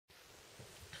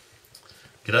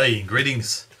G'day and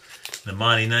greetings in the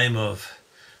mighty name of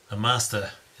the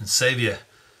Master and Saviour,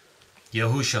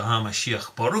 Yahushua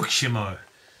HaMashiach, Baruch shemo.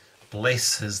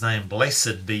 Bless His name,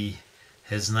 blessed be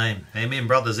His name. Amen,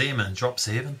 brothers. Amen. Drops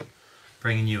of heaven,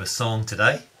 bringing you a song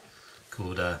today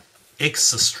called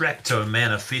Exastrapto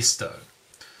Manifesto.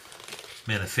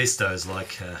 Manifesto is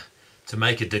like to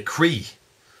make a decree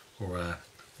or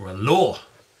a law,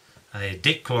 a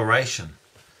declaration.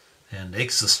 And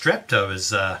exastrapto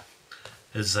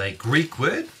is a Greek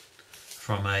word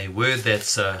from a word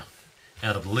that's out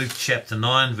of Luke chapter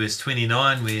 9 verse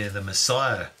 29, where the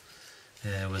Messiah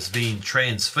was being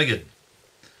transfigured.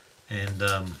 And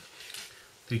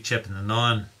Luke chapter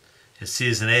 9, it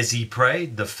says, "And as he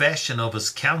prayed, the fashion of his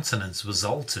countenance was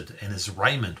altered, and his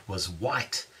raiment was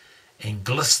white and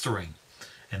glistering."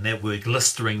 And that word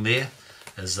glistering there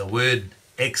is the word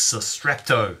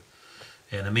exastrapto,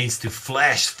 and it means to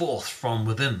flash forth from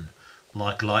within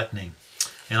like lightning.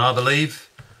 And I believe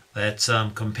that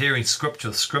comparing Scripture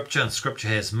with Scripture, and Scripture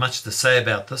has much to say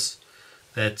about this,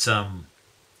 that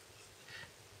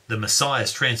the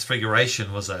Messiah's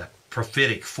transfiguration was a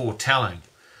prophetic foretelling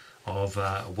of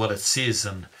what it says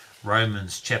in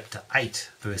Romans chapter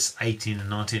 8, verse 18 and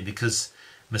 19, because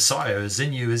Messiah is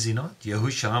in you, is he not?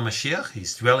 Yahushua HaMashiach,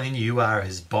 he's dwelling in you. You are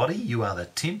his body. You are the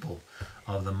temple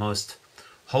of the most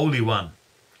Holy One.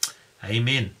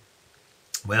 Amen.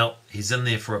 Well, he's in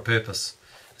there for a purpose.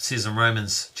 It says in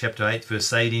Romans chapter 8,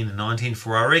 verse 18 and 19,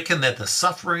 "For I reckon that the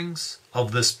sufferings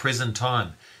of this present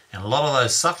time," and a lot of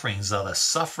those sufferings are the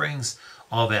sufferings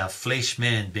of our flesh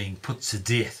man being put to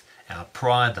death, our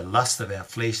pride, the lust of our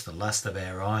flesh, the lust of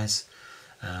our eyes,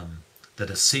 the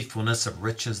deceitfulness of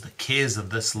riches, the cares of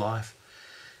this life,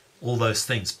 all those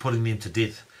things, putting them to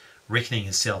death, reckoning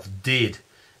himself dead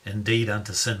indeed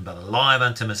unto sin, but alive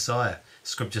unto Messiah.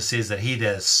 Scripture says that he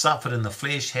that has suffered in the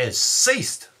flesh has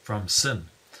ceased from sin.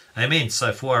 Amen.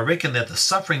 So for I reckon that the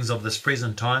sufferings of this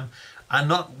present time are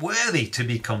not worthy to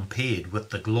be compared with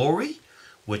the glory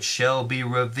which shall be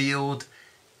revealed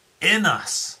in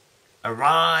us.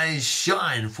 Arise,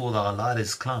 shine, for thy light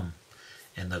is come,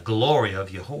 and the glory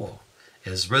of Yahuwah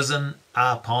is risen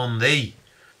upon thee.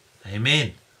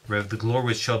 Amen. The glory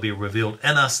which shall be revealed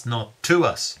in us, not to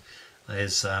us.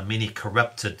 There's many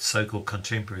corrupted so-called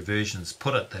contemporary versions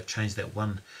put it. They've changed that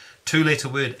one two-letter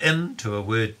word in to a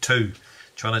word to,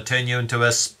 trying to turn you into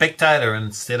a spectator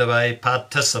instead of a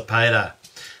participator.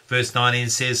 Verse 19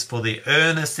 says, "For the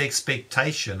earnest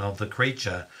expectation of the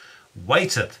creature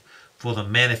waiteth for the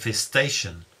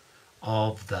manifestation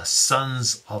of the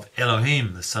sons of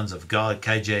Elohim," the sons of God.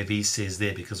 KJV says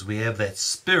there, because we have that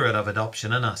spirit of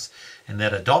adoption in us, and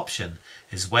that adoption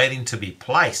is waiting to be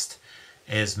placed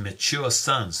as mature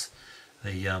sons.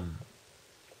 The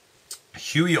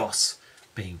huios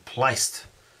being placed,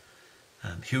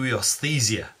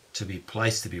 huiosthesia, to be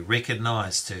placed, to be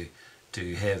recognized,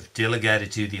 to have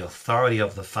delegated to the authority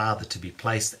of the Father, to be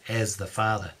placed as the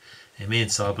Father. Amen.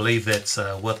 So I believe that's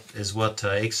what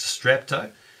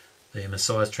exastrapto, the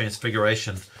Messiah's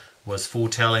transfiguration, was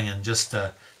foretelling. And just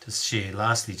to share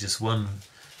lastly just one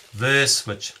verse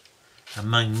which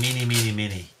among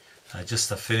many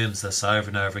just affirms this over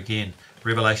and over again.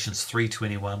 Revelations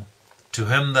 3:21, "To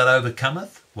him that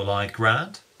overcometh will I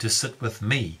grant to sit with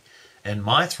me in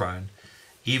my throne,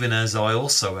 even as I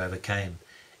also overcame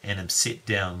and am set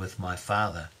down with my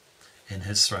Father in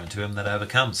his throne." To him that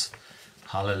overcomes.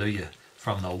 Hallelujah.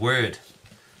 From the Word.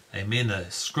 Amen. The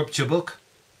Scripture book.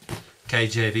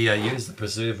 KJV I use, the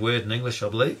preserved word in English, I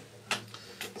believe.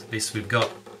 It's the best we've got.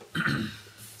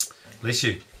 Bless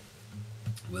you.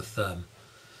 With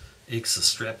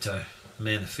Exastrapto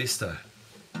Manifesto.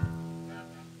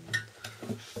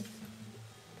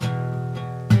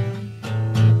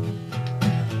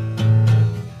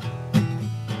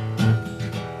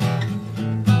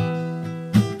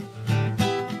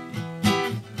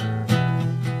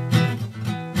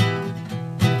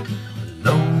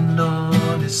 Alone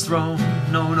on his throne,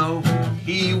 no,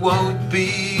 he won't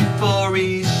be, for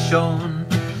he's shown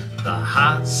the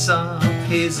hearts of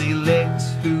his elect,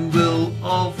 who will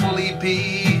all fully be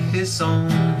his own.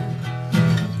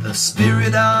 The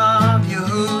Spirit of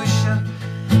Yahushua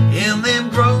in them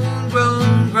grown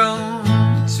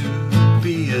to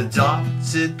be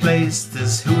adopted, placed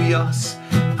as huios.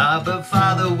 Abba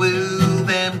Father will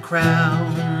them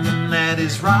crown at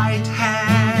his right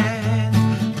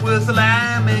hand, with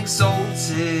Lamb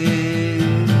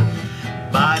exalted.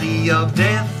 Body of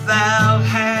death thou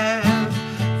have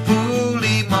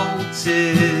fully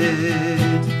molted,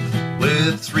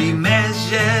 with 3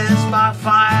 measures by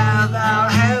fire thou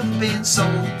have been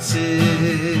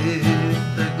salted.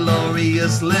 The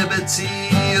glorious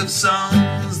liberty of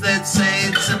songs that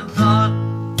say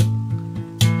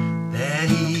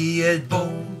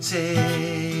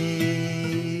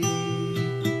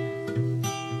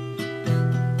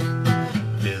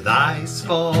stands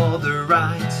for the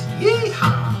right.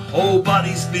 Yeehaw! Whole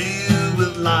bodies filled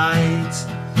with light.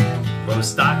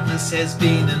 Gross darkness has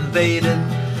been invaded.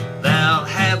 Thou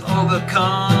have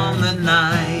overcome the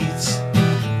night.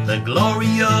 The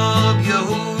glory of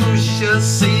Yahushua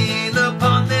seen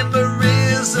upon them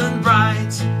arisen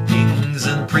bright. Kings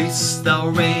and priests thou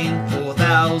reign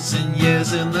 4,000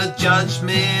 years in the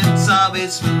judgments of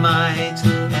his might.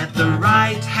 At the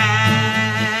right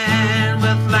hand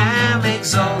with Lamb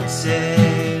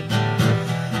exalted.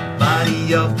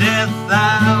 Body of death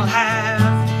thou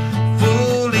have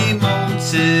fully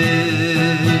molted.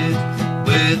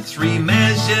 With 3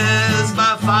 measures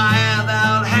by fire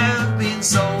thou have been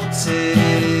salted.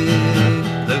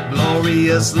 The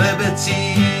glorious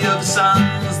liberty of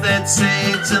sons that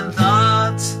Satan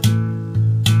thought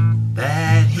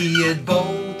that he had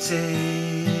bolted.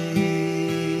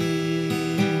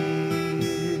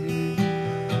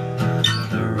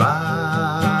 The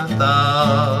wrath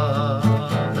of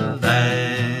the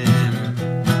Lamb,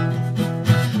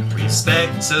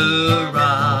 respecter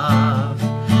of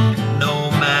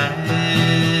no man.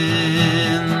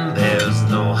 There's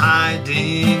no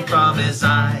hiding from his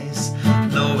eyes,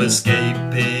 no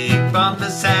escaping from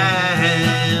his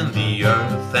hand. The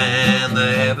earth and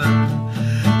the heaven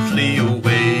flee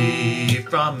away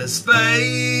from his face.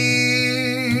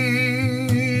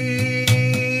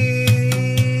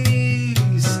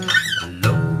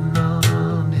 Alone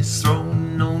on his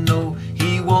throne, no, no,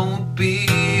 he won't be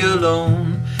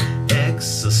alone.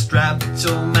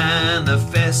 Exastrapto,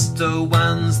 manifesto,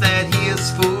 ones that he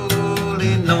has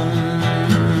fully known.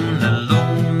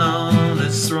 Alone on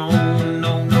his throne,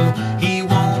 no, no, he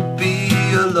won't be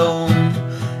alone.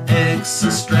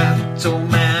 Exastrapto,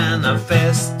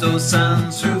 manifesto,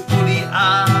 sons who fully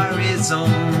are his own.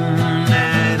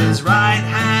 At his right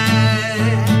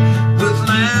hand with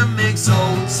Lamb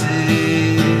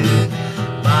exalted.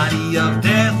 Body of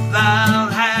death thou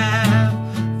have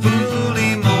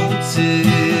fully molted.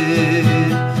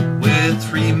 With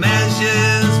 3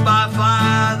 measures by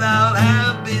fire thou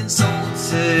have been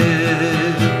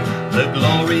salted. The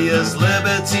glorious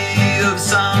liberty of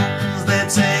sons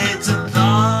that Satan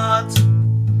thought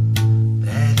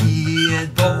that he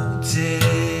had bolted.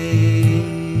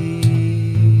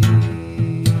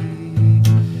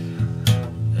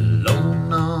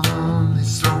 Alone on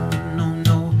his throne, no,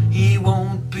 no, he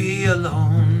won't be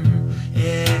alone.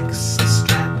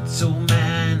 Exastrapto,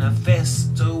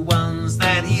 manifesto, ones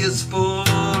that he has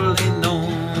fully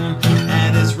known.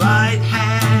 At his right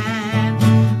hand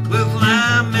with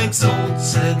Lamb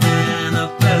exalted,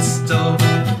 manifesto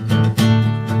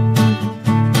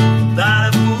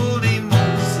that have fully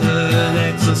molted.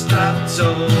 Exastrapto,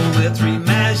 with 3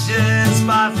 measures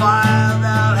by fire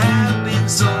thou have been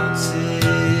salted.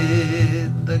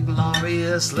 The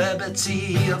glorious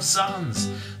liberty of sons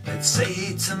that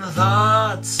Satan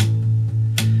thought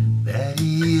that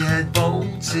he had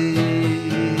bolted.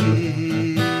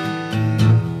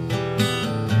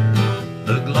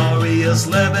 The glorious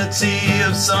liberty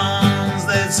of sons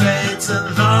that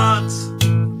Satan thought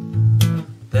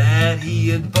that he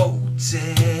had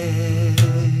bolted.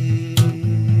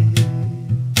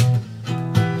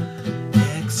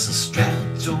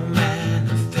 Exastrapto,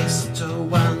 manifesto,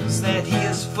 ones that he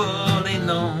has fully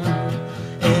known.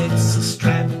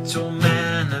 Exastrapto,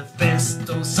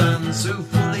 manifesto, sons who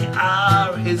fully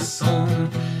are his own.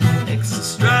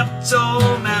 Exastrapto,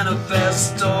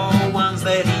 manifesto, ones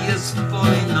that he has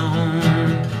fully known.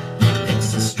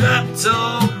 Exastrapto,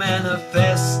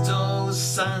 manifesto,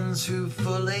 sons who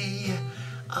fully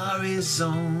are his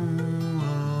own.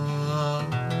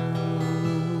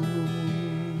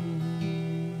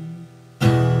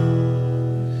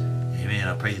 Amen.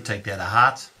 I pray you take that to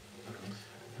heart.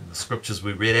 And the scriptures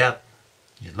we read out,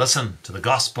 you listen to the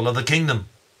gospel of the kingdom.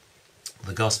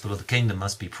 The gospel of the kingdom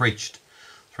must be preached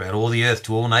throughout all the earth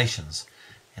to all nations,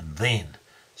 and then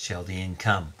shall the end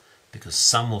come, because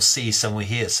some will see, some will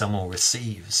hear, some will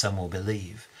receive, some will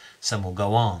believe, some will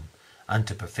go on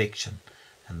unto perfection,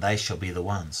 and they shall be the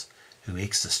ones who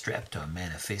exastrapto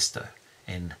manifesto,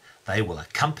 and they will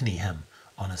accompany him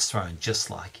on his throne, just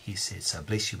like he said. So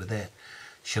bless you with that.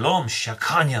 Shalom,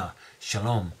 ShekinYAH,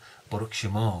 shalom, Baruch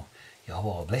shemo.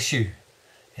 Yahweh bless you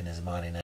in his mighty name.